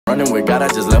Running with God, I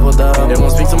just leveled up. They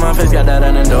won't speak to my face, got that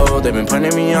antidote. They been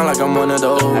putting me on like I'm one of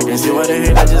those. I can see what they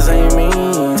hate, that just ain't me.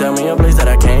 Tell me a place that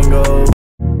I can't go.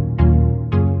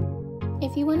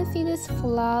 If you want to see this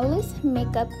flawless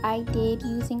makeup I did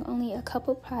using only a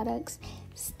couple products,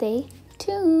 stay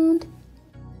tuned.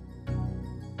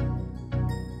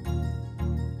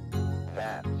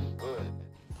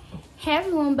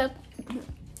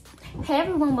 Hey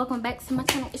everyone, welcome back to my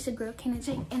channel. It's your girl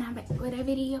Kayna.jay, and I'm back with a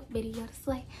video to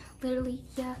slay. Literally,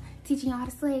 yeah, teaching you how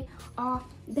to slay all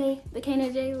day the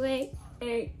Kayna.jay way.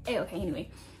 Okay, anyway,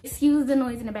 excuse the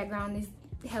noise in the background.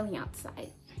 It's hailing outside.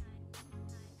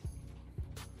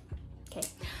 Okay,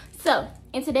 so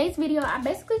in today's video, I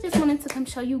basically just wanted to come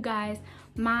show you guys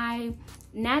my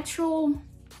natural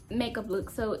makeup look.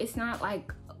 So it's not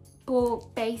like full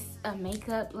face of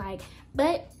makeup,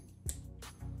 but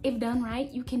if done right,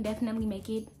 you can definitely make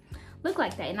it look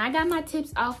like that. And I got my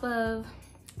tips off of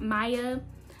Maya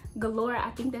Galore,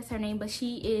 I think that's her name, but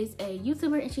she is a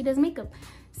YouTuber and she does makeup.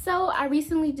 So I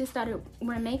recently just started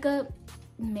wearing makeup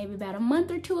maybe about a month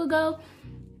or two ago,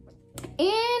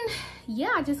 and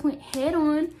yeah, I just went head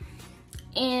on,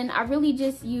 and I really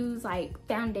just use like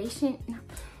foundation.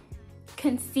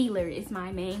 Concealer is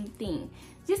my main thing,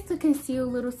 just to conceal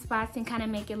little spots and kind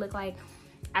of make it look like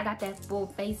I got that full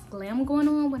face glam going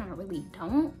on when I really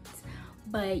don't.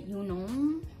 But you know,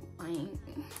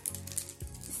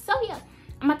 so yeah,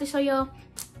 I'm about to show y'all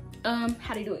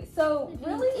how to do it. So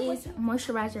really is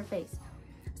moisturize your face.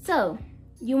 So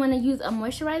you want to use a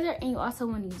moisturizer and you also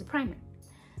want to use a primer.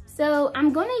 So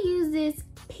I'm gonna use this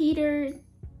Peter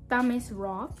Thomas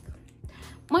ROTH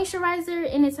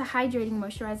moisturizer, and it's a hydrating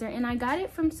moisturizer, and I got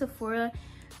it from Sephora.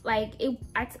 Like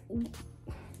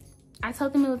I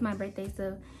told them it was my birthday,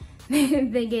 so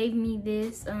they gave me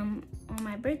this on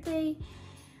my birthday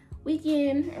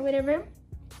weekend or whatever.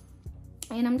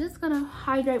 And I'm just gonna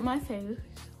hydrate my face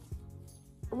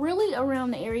really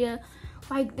around the area.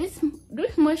 Like this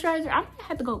moisturizer, I'm gonna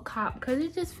have to go cop because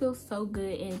it just feels so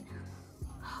good and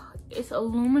it's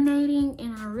illuminating,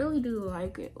 and I really do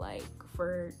like it. Like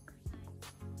for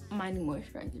my new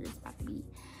moisturizer, it's about to be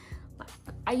like,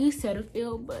 I use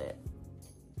Cetaphil, but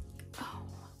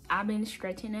I've been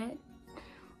stretching that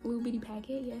little bitty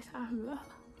packet. Yes, I love.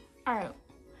 All right,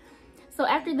 so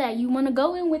after that, you want to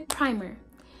go in with primer,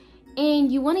 and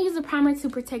you want to use a primer to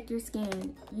protect your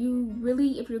skin. You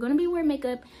really, if you're going to be wearing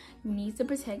makeup, you need to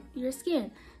protect your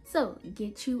skin. So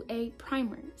get you a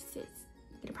primer, sis.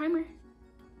 Get a primer,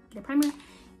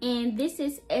 and this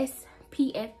is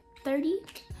SPF 30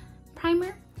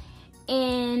 primer,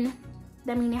 and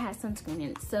that means it has sunscreen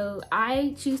in it. So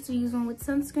I choose to use one with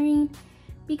sunscreen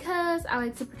because I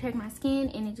like to protect my skin,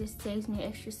 and it just saves me an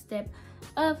extra step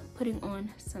of putting on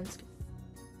sunscreen.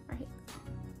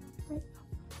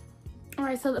 All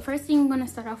right, so the first thing I'm gonna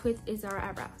start off with is our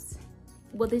eyebrows.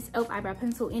 Well, this e.l.f. eyebrow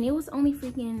pencil, and it was only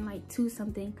freaking like $2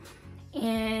 something,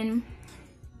 and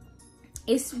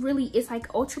it's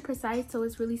like ultra precise, so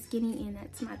it's really skinny, and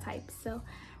that's my type. So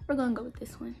we're gonna go with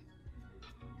this one.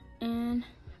 And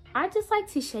I just like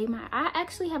to shade I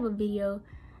actually have a video,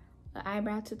 an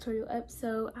eyebrow tutorial up,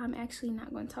 so I'm actually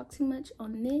not going to talk too much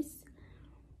on this,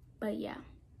 but yeah.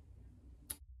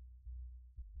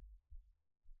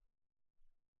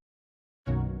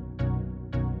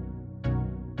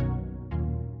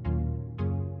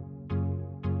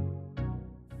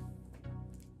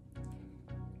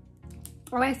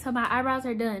 All right, so my eyebrows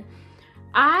are done.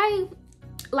 I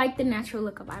like the natural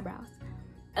look of eyebrows.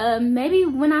 Maybe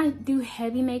when I do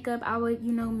heavy makeup, I would,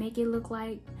 you know, make it look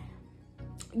like,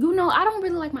 you know, I don't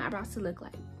really like my eyebrows to look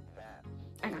like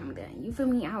I got them done. You feel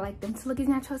me? I like them to look as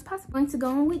natural as possible. I'm going to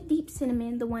go in with Deep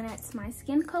Cinnamon, the one that's my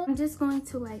skin color. I'm just going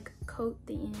to like coat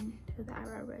the end of the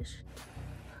eyebrow brush.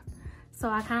 So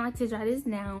I kind of like to dry this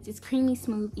down. It's creamy,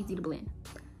 smooth, easy to blend.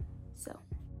 So.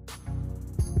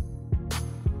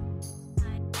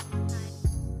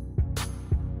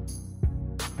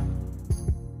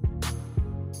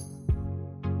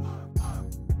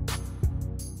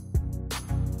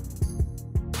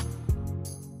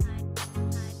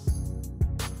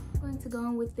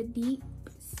 Going with the Deep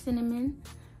Cinnamon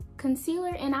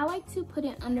concealer, and I like to put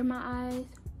it under my eyes.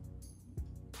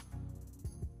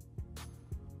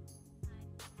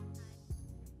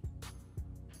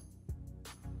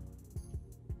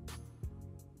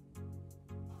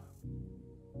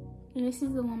 And this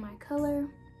is the one my color,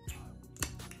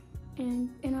 and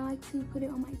I like to put it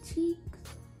on my cheeks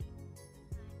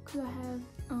because I have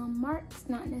marks,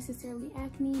 not necessarily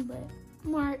acne, but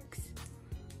marks.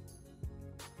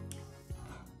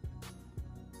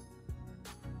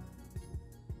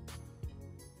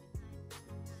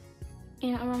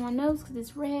 And around my nose because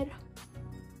it's red.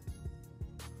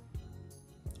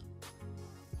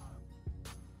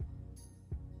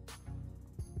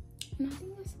 And I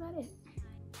think that's about it.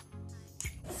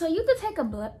 So you could take a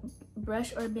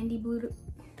brush or a bendy blender,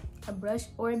 a brush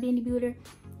or a bendy blender,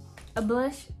 a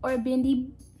brush or a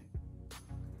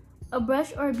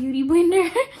beauty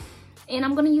blender. And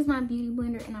I'm gonna use my beauty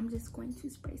blender, and I'm just going to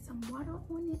spray some water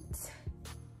on it.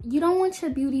 You don't want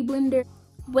your beauty blender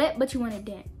wet, but you want it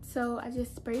damp. So I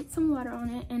just sprayed some water on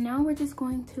it, and now we're just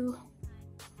going to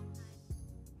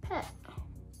pat.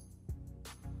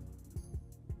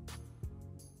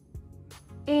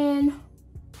 And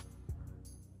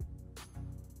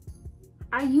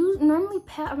I normally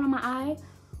pat around my eye,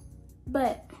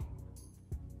 but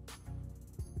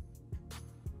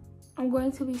I'm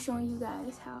going to be showing you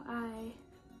guys how I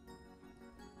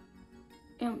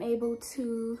am able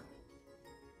to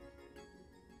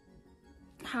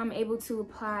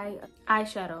apply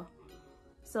eyeshadow.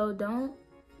 So don't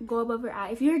go above your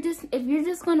eye. If you're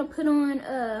just gonna put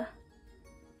on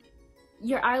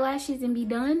your eyelashes and be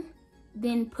done,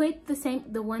 then put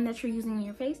the one that you're using in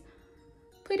your face,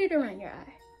 put it around your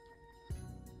eye.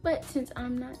 But since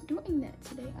I'm not doing that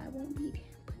today, I won't be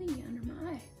putting it under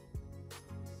my eye.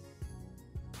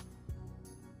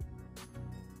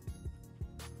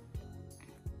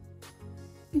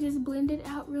 Just blend it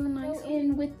out real nice. Go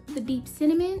in with the deep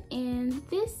cinnamon, and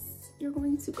this you're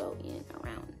going to go in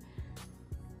around.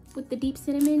 With the deep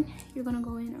cinnamon, you're gonna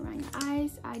go in around your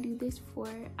eyes. I do this for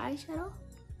eyeshadow.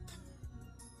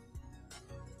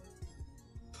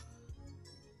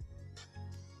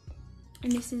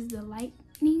 And this is the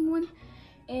lightning one.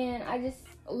 And I just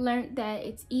learned that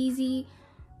it's easy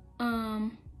for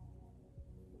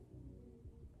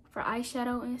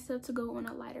eyeshadow and stuff to go on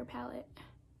a lighter palette.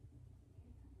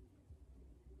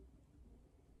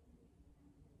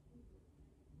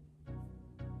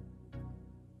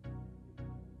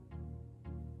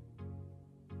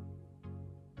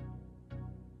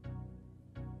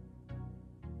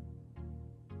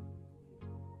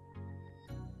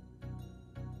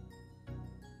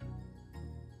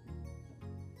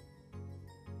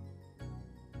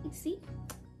 See,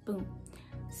 boom.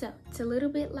 So it's a little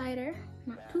bit lighter,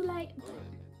 not too light, but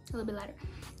a little bit lighter.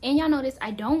 And y'all notice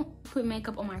I don't put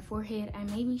makeup on my forehead. I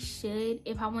maybe should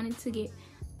if I wanted to get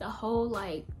the whole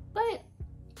but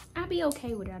I'd be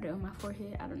okay without it on my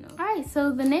forehead. I don't know. All right,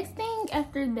 so the next thing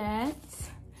after that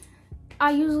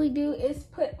I usually do is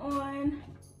put on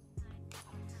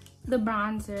the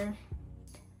bronzer.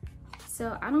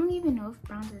 So I don't even know if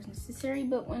bronzer is necessary,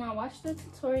 but when I watch the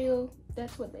tutorial,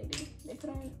 that's what they do. They put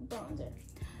on bronzer.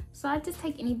 So I just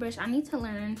take any brush. I need to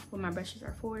learn what my brushes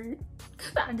are for,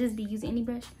 because I just be using any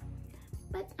brush.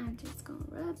 But I'm just gonna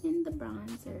rub in the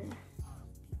bronzer.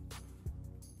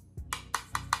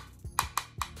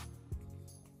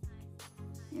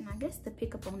 And I guess the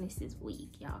pickup on this is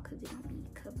weak, y'all, because it don't be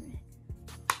covering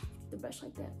the brush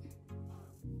like that.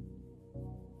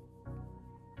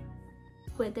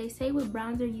 But they say with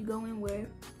bronzer, you go in where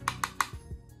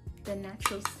the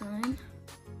natural sun,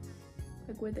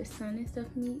 like where the sun and stuff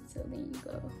meet, so then you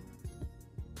go.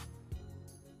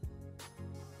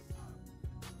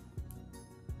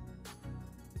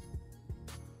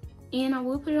 And I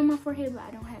will put it on my forehead, but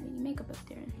I don't have any makeup up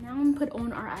there. Now I'm gonna put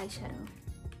on our eyeshadow.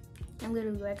 And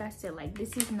literally, like I said,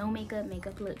 this is no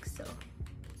makeup look, so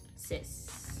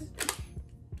sis,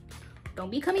 don't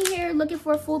be coming here looking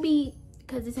for a full beat,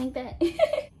 because this ain't that.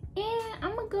 And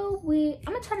I'm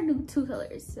gonna try to do 2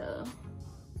 colors, so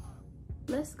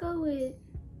let's go with,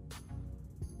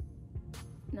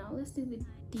 no, let's do the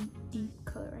deep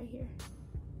color right here.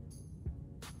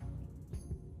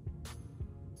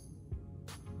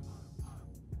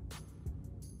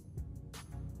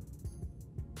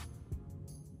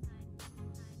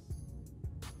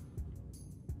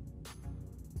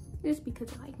 Just because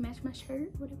I match my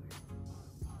shirt, whatever.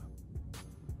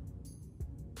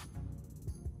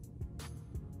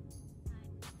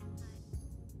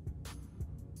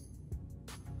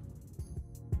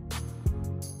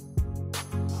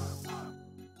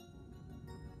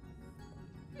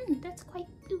 That's quite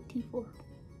beautiful.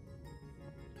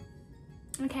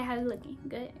 Okay, how's it looking?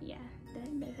 Good? Yeah,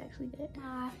 that's actually good.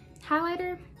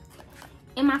 Highlighter.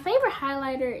 And my favorite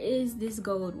highlighter is this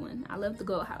gold one. I love the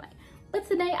gold highlight. But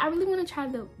today, I really want to try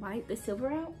the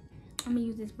silver out. I'm going to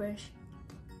use this brush.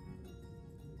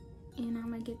 And I'm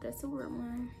going to get the silver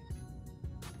one.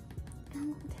 And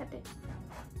I'm going to tap it.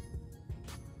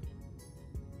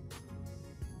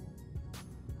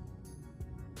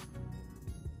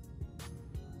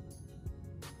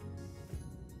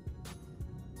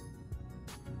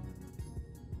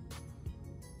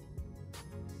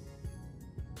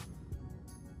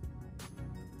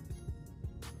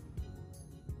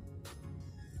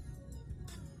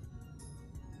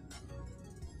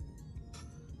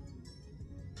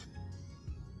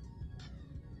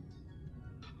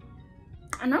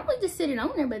 I normally just sit it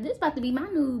on there, but this is about to be my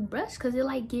new brush because it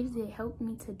like helped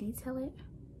me to detail it.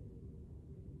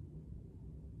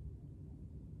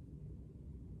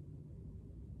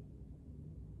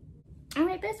 All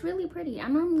right, that's really pretty. I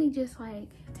normally just like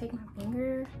take my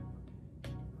finger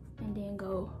and then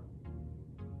go.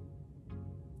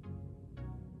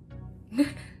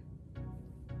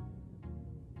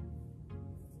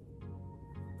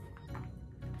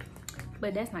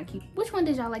 But that's not cute. Which one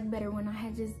did y'all like better, when I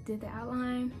had just did the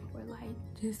outline or like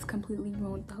just completely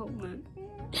ruined the whole look?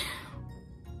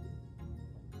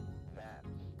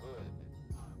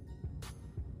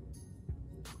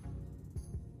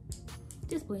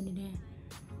 Just blend it in.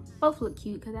 Both look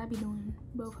cute because I be doing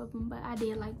both of them, but I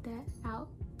did like that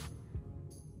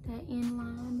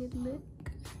inline look.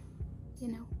 You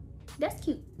know, that's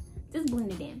cute. Just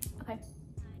blend it in, okay?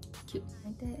 Cute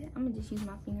like that. I'm gonna just use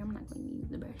my finger. I'm not gonna use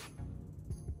the brush.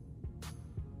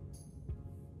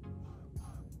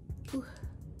 Ooh,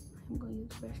 I'm gonna use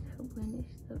the brush to help blend this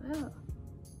stuff out.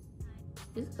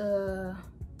 This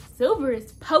silver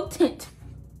is potent.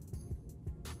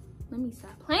 Let me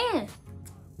stop playing.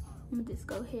 I'm gonna just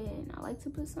go ahead and I like to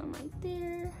put something right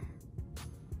there.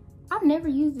 I've never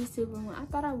used this silver one. I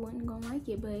thought I wasn't gonna like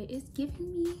it, but it's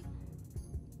giving me.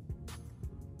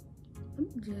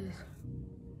 Let me just,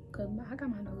 cause I got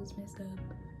my nose messed up.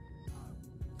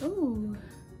 Ooh.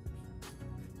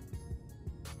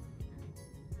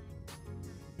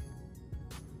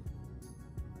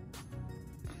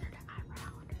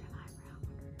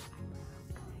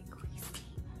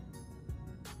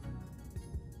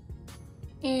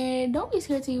 And don't be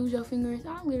scared to use your fingers.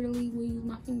 I literally will use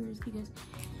my fingers because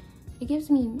it gives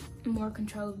me more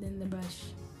control than the brush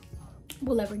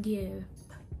will ever give.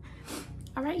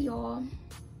 All right, y'all.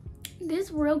 This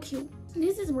is real cute.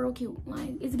 This is real cute.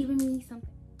 Like, it's giving me some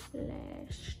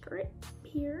lash strip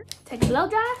here. Take a blow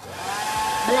dry,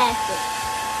 blast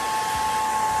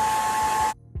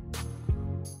it.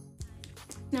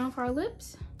 Now for our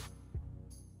lips.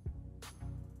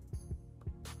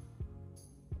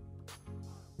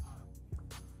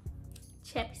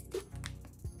 Chapstick.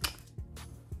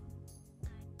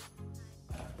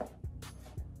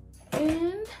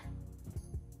 And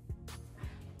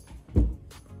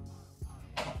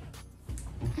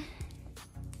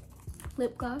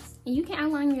lip gloss. And you can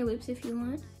outline your lips if you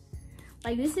want.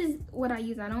 Like, this is what I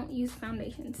use. I don't use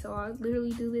foundation, so I'll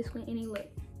literally do this with any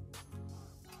lip.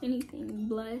 Anything.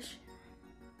 Blush.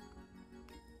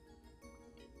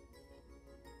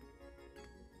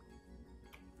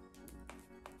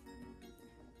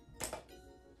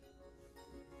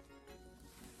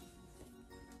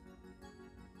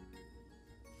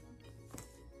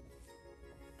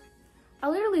 I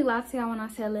literally lied to y'all when I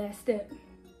said last step.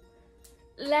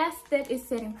 Last step is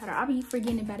setting powder. I'll be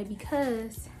forgetting about it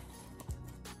because.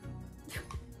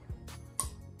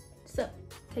 So,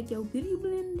 take your beauty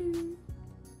blender.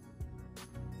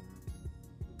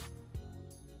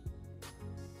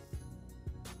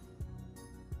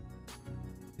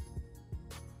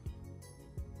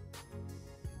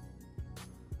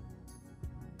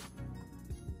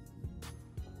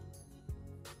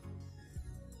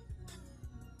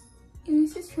 And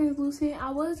this is translucent. I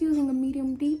was using a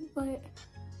medium deep, but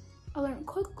I learned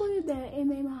quickly that it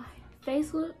made my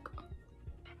face look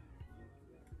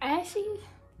ashier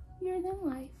than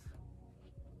life.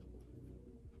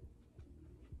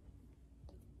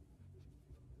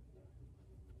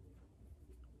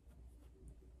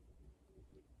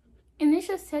 And this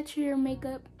just sets your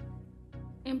makeup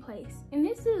in place. And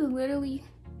this is literally,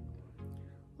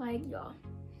 like, y'all,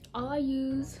 all I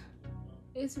use.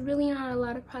 It's really not a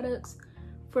lot of products.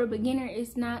 For a beginner,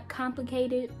 it's not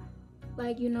complicated.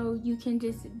 Like, you know, you can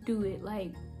just do it.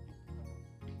 Like,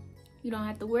 you don't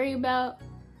have to worry about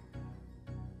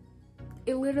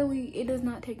it. Literally, it does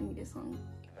not take me this long.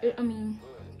 I mean,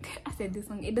 I said this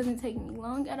long. It doesn't take me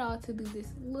long at all to do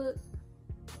this look.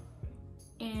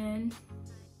 And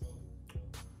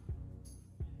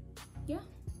yeah,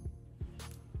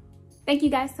 thank you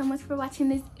guys so much for watching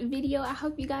this video. I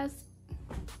hope you guys,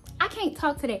 I can't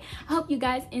talk today. I hope you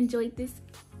guys enjoyed this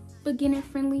beginner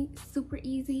friendly, super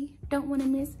easy, don't want to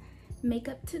miss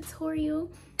makeup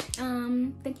tutorial.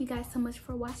 Thank you guys so much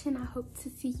for watching. I hope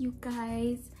to see you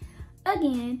guys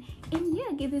again. And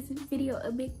yeah, give this video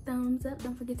a big thumbs up.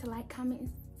 Don't forget to like, comment,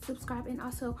 and subscribe, and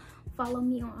also follow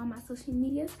me on all my social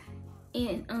medias.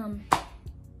 And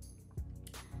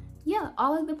yeah,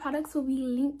 all of the products will be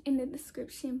linked in the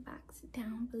description box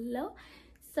down below.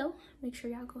 So make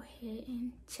sure y'all go ahead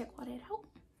and check all that out.